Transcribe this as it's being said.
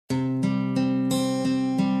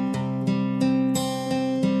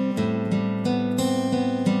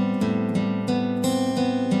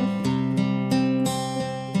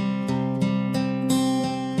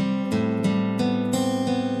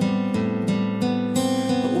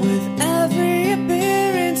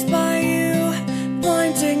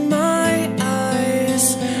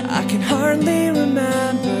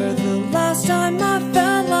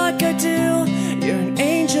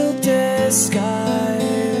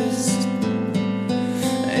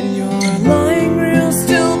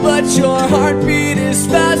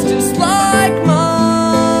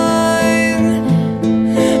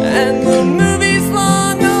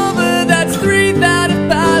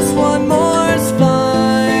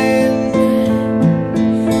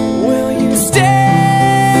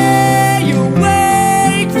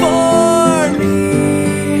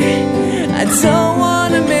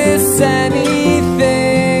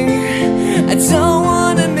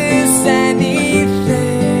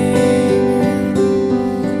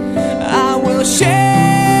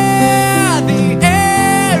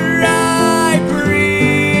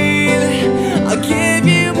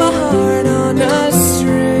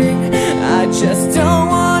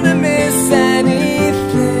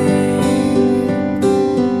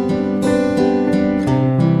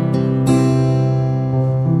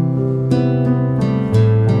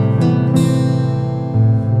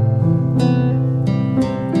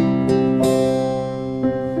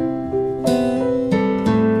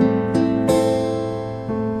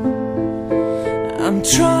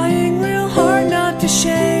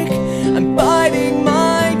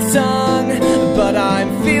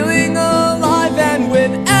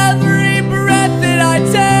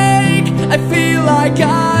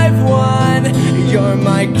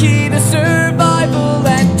key to survival.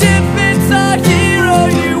 And if it's a hero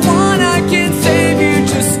you want, I can save you.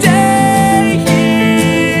 Just stay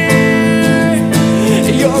here.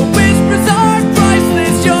 Your whispers are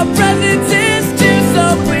priceless, your presence is too, so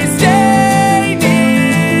please stay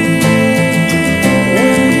near.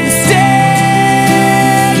 Stay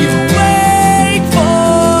awake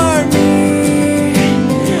for me.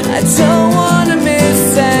 I don't wanna miss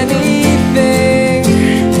anything.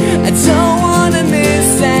 I don't wanna miss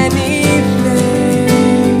anything.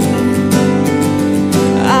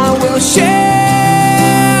 I will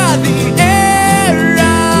share the air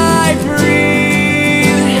I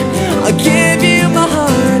breathe. I'll give you my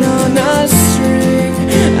heart on a string.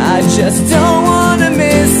 I just don't